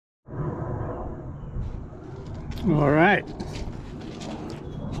All right.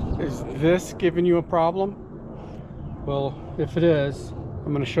 Is this giving you a problem? Well, if it is,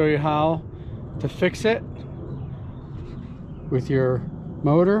 I'm going to show you how to fix it with your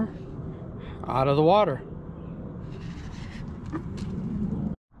motor out of the water.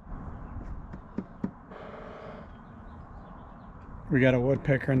 We got a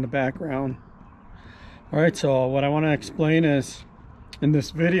woodpecker in the background. All right, so what I want to explain is in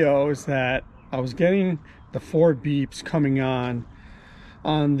this video is that I was getting the 4 beeps coming on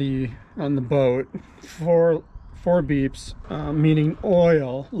the boat. Four beeps, meaning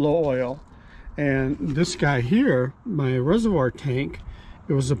oil, low oil. And this guy here, my reservoir tank,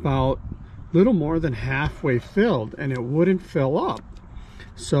 it was about little more than halfway filled and it wouldn't fill up.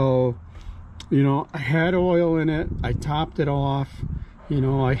 So, you know, I had oil in it, I topped it off, you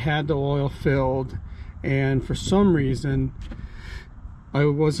know, I had the oil filled, and for some reason I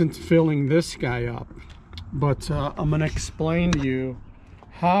wasn't filling this guy up. But I'm going to explain to you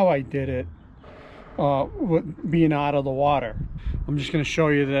how I did it with being out of the water. I'm just going to show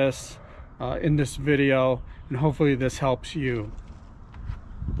you this in this video, and hopefully this helps you.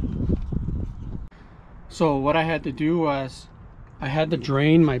 So what I had to do was I had to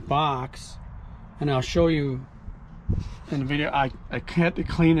drain my box, and I'll show you in the video. I had to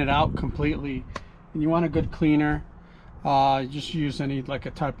clean it out completely, and you want a good cleaner. Just use any, like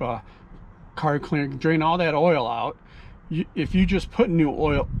a type of car cleaner. Drain all that oil out. If you just put new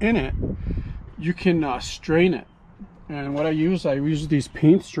oil in it, you can strain it. And what I use these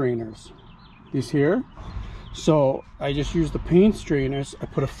paint strainers, these here. So I just use the paint strainers. I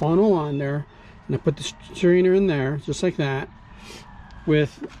put a funnel on there, and I put the strainer in there just like that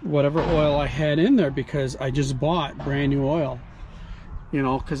with whatever oil I had in there, because I just bought brand new oil, you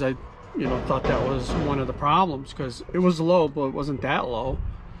know, because I thought that was one of the problems, because it was low but it wasn't that low.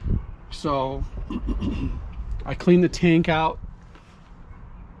 So I cleaned the tank out.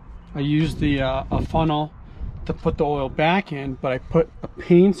 I used the a funnel to put the oil back in, but I put a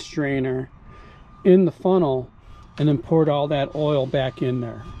paint strainer in the funnel and then poured all that oil back in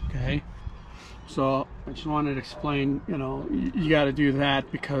there. Okay, so I just wanted to explain, you know, you got to do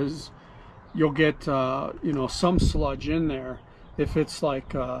that because you'll get you know, some sludge in there. If it's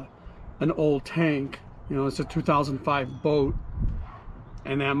like an old tank, you know, it's a 2005 boat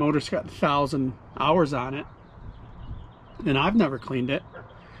and that motor's got 1,000 hours on it, and I've never cleaned it,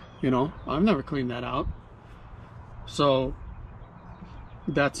 you know, I've never cleaned that out. So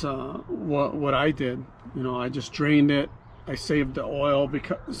that's what I did. You know, I just drained it. I saved the oil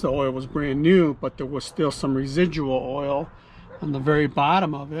because the oil was brand new, but there was still some residual oil on the very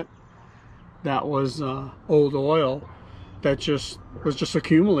bottom of it that was old oil that was just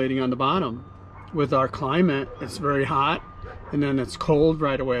accumulating on the bottom. With our climate, it's very hot and then it's cold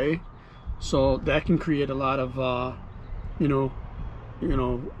right away, so that can create a lot of you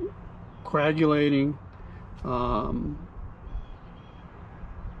know, coagulating. The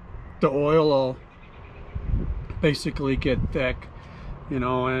oil will basically get thick, you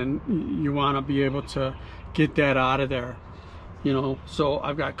know, and you want to be able to get that out of there, you know. So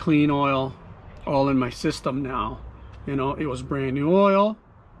I've got clean oil all in my system now. You know, it was brand new oil,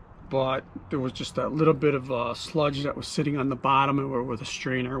 but there was just a little bit of sludge that was sitting on the bottom of where the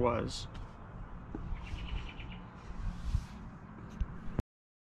strainer was.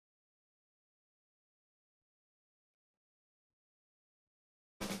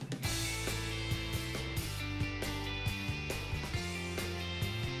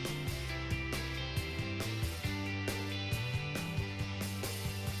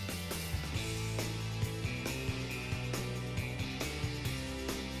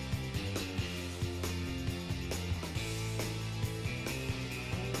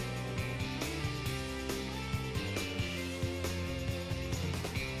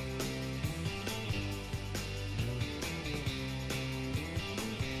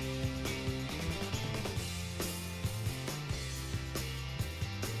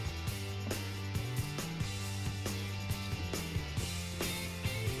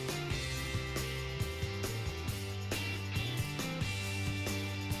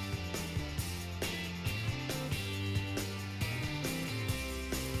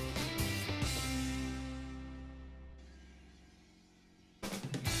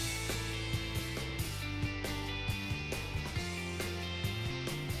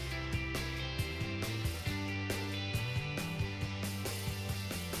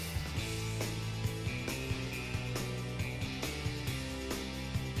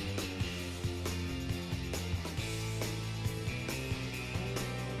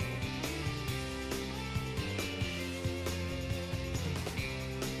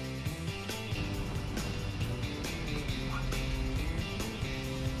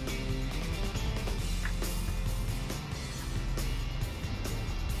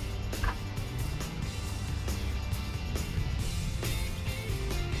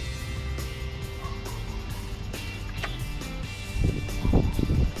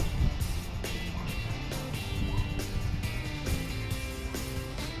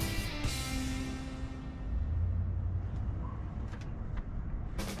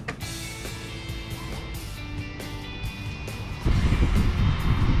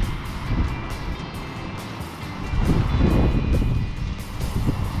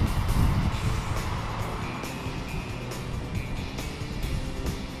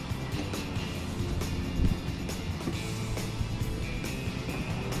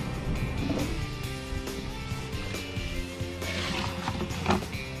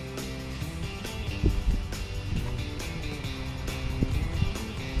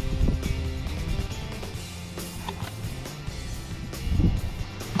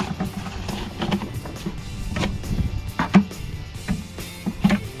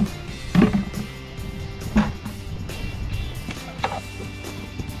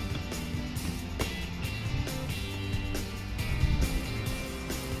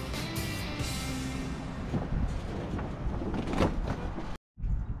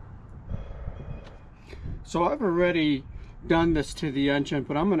 So I've already done this to the engine,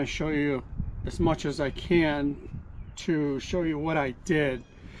 but I'm going to show you as much as I can to show you what I did.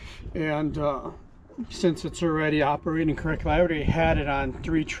 And since it's already operating correctly, I already had it on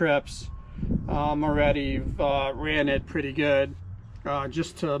 3 trips. Already ran it pretty good,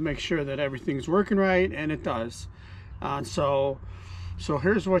 just to make sure that everything's working right, and it does. So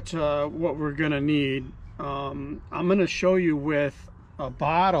here's what we're gonna need. I'm gonna show you with a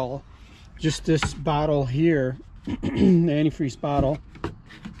bottle, just this bottle here, the antifreeze bottle,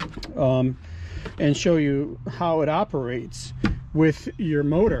 and show you how it operates with your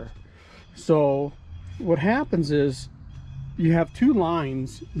motor. So what happens is you have 2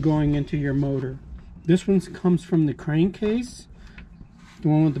 lines going into your motor. This one comes from the crankcase, the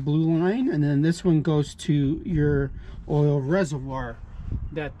one with the blue line, and then this one goes to your oil reservoir,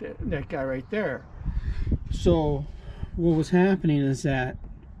 that guy right there. So what was happening is that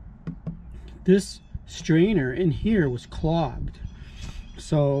this strainer in here was clogged.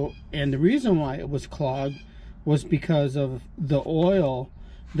 So, and the reason why it was clogged was because of the oil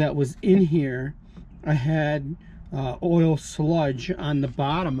that was in here. I had oil sludge on the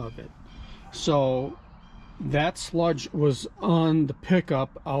bottom of it. So that sludge was on the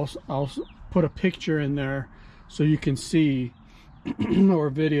pickup. I'll put a picture in there so you can see or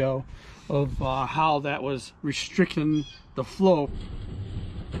video of how that was restricting the flow.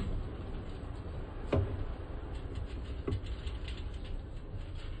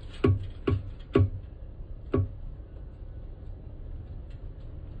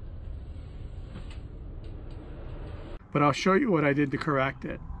 But I'll show you what I did to correct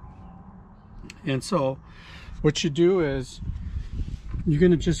it. And so what you do is you're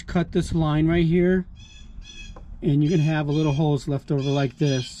going to just cut this line right here, and you're going to have a little holes left over like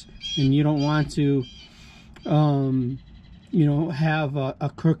this, and you don't want to you know, have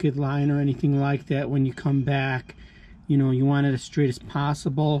a crooked line or anything like that when you come back. You know, you want it as straight as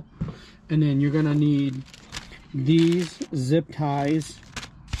possible. And then you're going to need these zip ties.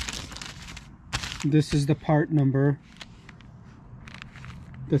 This is the part number.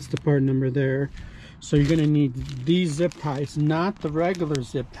 That's the part number there. So you're going to need these zip ties, not the regular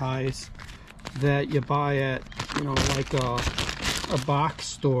zip ties that you buy at, you know, like a box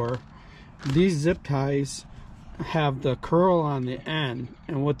store. These zip ties have the curl on the end,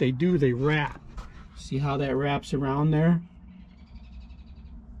 and what they do, they wrap. See how that wraps around there?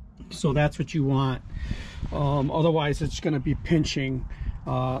 So that's what you want. Otherwise it's going to be pinching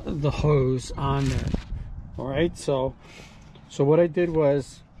the hose on there. All right, so what I did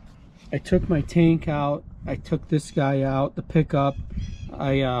was I took my tank out, I took this guy out, the pickup,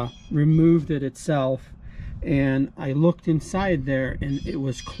 I removed it itself, and I looked inside there, and it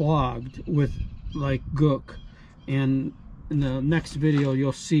was clogged with like gook. And in the next video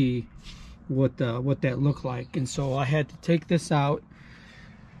you'll see what that looked like. And so I had to take this out,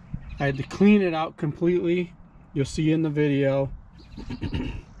 I had to clean it out completely. You'll see in the video.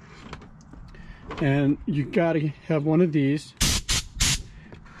 And you gotta have one of these.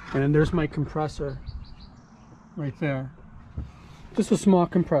 And there's my compressor right there. Just a small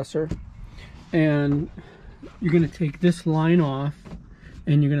compressor. And you're gonna take this line off,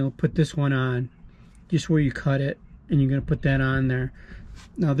 and you're gonna put this one on, just where you cut it, and you're gonna put that on there.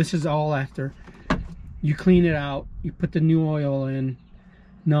 Now this is all after you clean it out, you put the new oil in.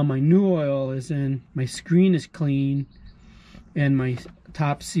 Now my new oil is in, my screen is clean, and my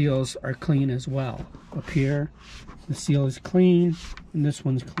top seals are clean as well. Up here, the seal is clean, and this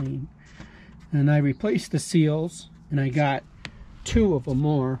one's clean. And I replaced the seals, and I got 2 of them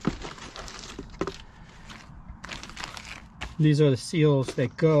more. These are the seals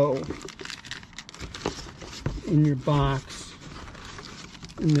that go in your box,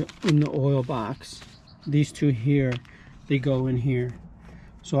 in the oil box. These 2 here, they go in here.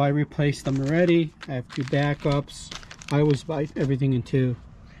 So I replaced them already. I have 2 backups. I always buy everything in 2.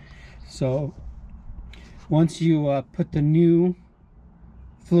 So once you put the new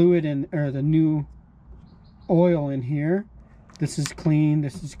fluid in, or the new oil in here, this is clean,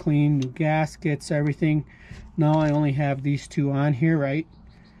 new gaskets, everything. Now I only have these 2 on here, right?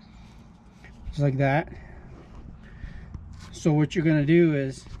 Just like that. So what you're gonna do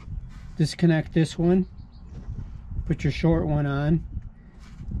is disconnect this one, put your short one on,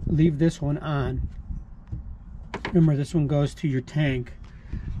 leave this one on. Remember, this one goes to your tank.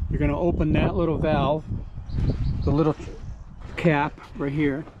 You're gonna open that little valve, the little cap right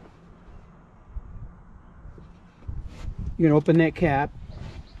here. You're gonna open that cap,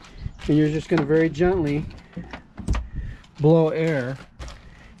 and you're just gonna very gently blow air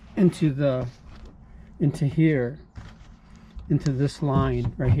into here, into this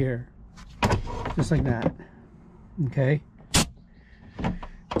line right here. just like that. Okay,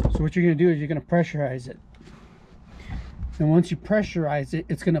 so what you're going to do is you're going to pressurize it, and once you pressurize it,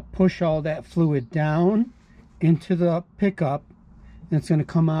 it's going to push all that fluid down into the pickup, and it's going to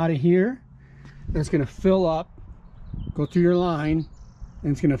come out of here, and it's going to fill up, go through your line,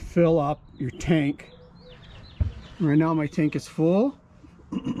 and it's going to fill up your tank. Right now my tank is full,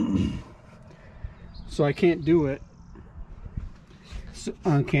 so I can't do it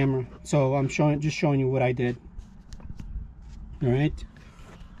on camera, so I'm just showing you what I did. All right,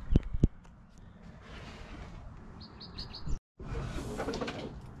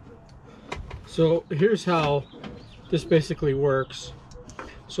 so here's how this basically works.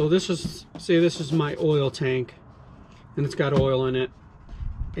 So this is, say this is my oil tank, and it's got oil in it,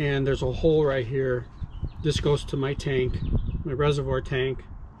 and there's a hole right here. This goes to my tank, my reservoir tank,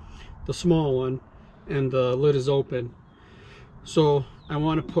 the small one, and the lid is open. So I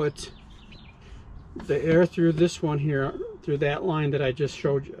want to put the air through this one here, through that line that I just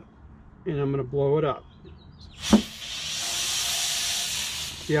showed you, and I'm going to blow it up.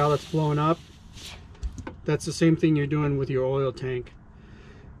 See how that's blowing up? That's the same thing you're doing with your oil tank.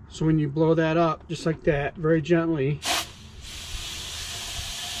 So when you blow that up, just like that, very gently,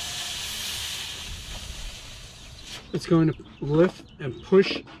 it's going to lift and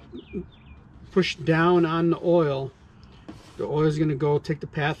push down on the oil. The oil is going to go take the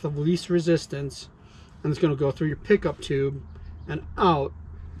path of least resistance, and it's going to go through your pickup tube and out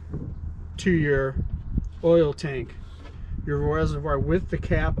to your oil tank, your reservoir with the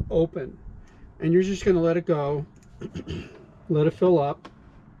cap open. And you're just going to let it go, let it fill up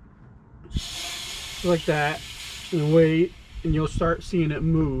like that, and wait, and you'll start seeing it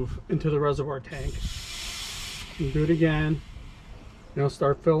move into the reservoir tank. And do it again, and it'll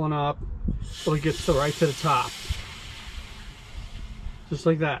start filling up till it gets right to the top, just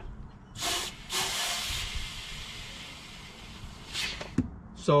like that.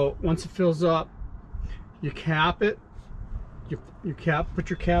 So once it fills up, you cap it. You put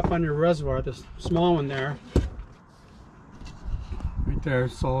your cap on your reservoir, this small one there, right there.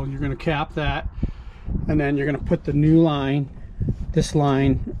 So you're going to cap that, and then you're going to put the new line, this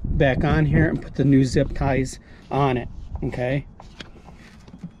line, back on here, and put the new zip ties on it. Okay,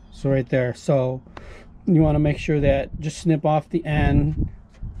 so right there. So you want to make sure that just snip off the end,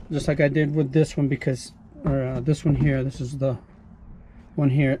 just like I did with this one, because this one here, this is the one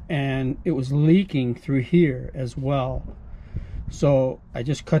here, and it was leaking through here as well. So I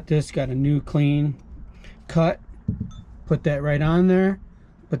just cut this, got a new clean cut, put that right on there,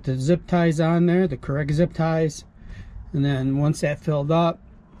 put the zip ties on there, the correct zip ties, and then once that filled up,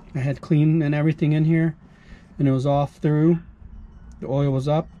 I had clean and everything in here, and it was off through, the oil was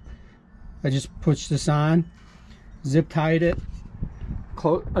up. I just pushed this on, zip tied it,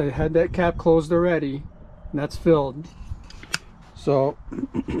 I had that cap closed already, and that's filled. So,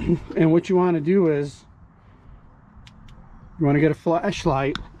 and what you want to do is, you want to get a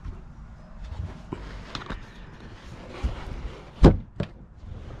flashlight,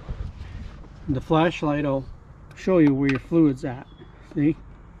 the flashlight will show you where your fluid's at. See,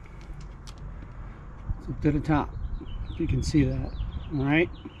 it's up to the top, if you can see that. All right,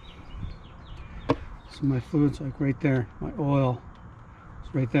 so my fluid's like right there, my oil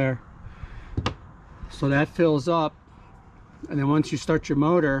is right there. So that fills up, and then once you start your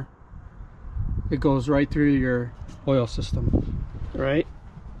motor, it goes right through your oil system, right?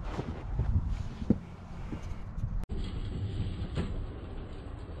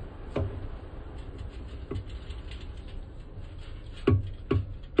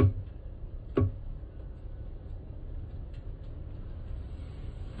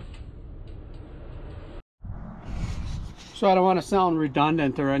 So I don't want to sound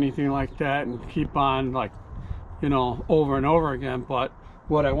redundant or anything like that and keep on, like, you know, over and over again, but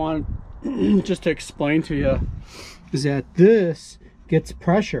what I want just to explain to you is that this gets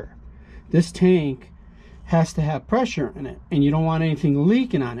pressure. This tank has to have pressure in it, and you don't want anything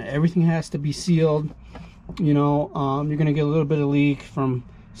leaking on it. Everything has to be sealed. You know, you're gonna get a little bit of leak from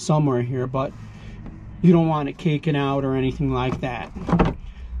somewhere here, but you don't want it caking out or anything like that.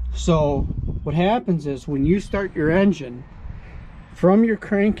 So what happens is, when you start your engine from your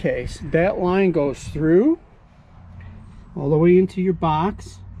crankcase, that line goes through all the way into your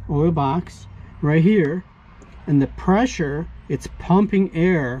box, oil box right here, and the pressure, it's pumping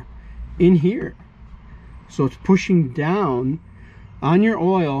air in here, so it's pushing down on your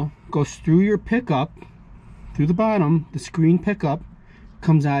oil, goes through your pickup, through the bottom, the screen pickup,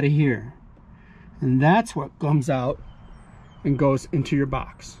 comes out of here, and that's what comes out and goes into your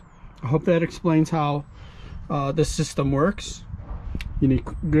box. I hope that explains how this system works. You need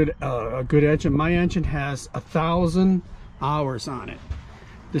a good engine. My engine has 1,000 hours on it.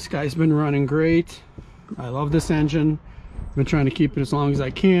 This guy's been running great. I love this engine. I've been trying to keep it as long as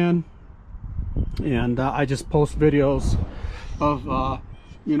I can, and I just post videos of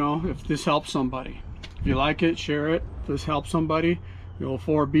you know, if this helps somebody. If you like it, share it. If this helps somebody, you know,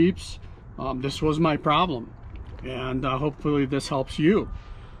 4 beeps. This was my problem, and hopefully this helps you.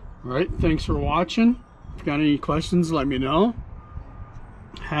 All right, thanks for watching. If you got any questions, let me know.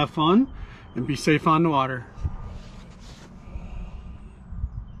 Have fun and be safe on the water.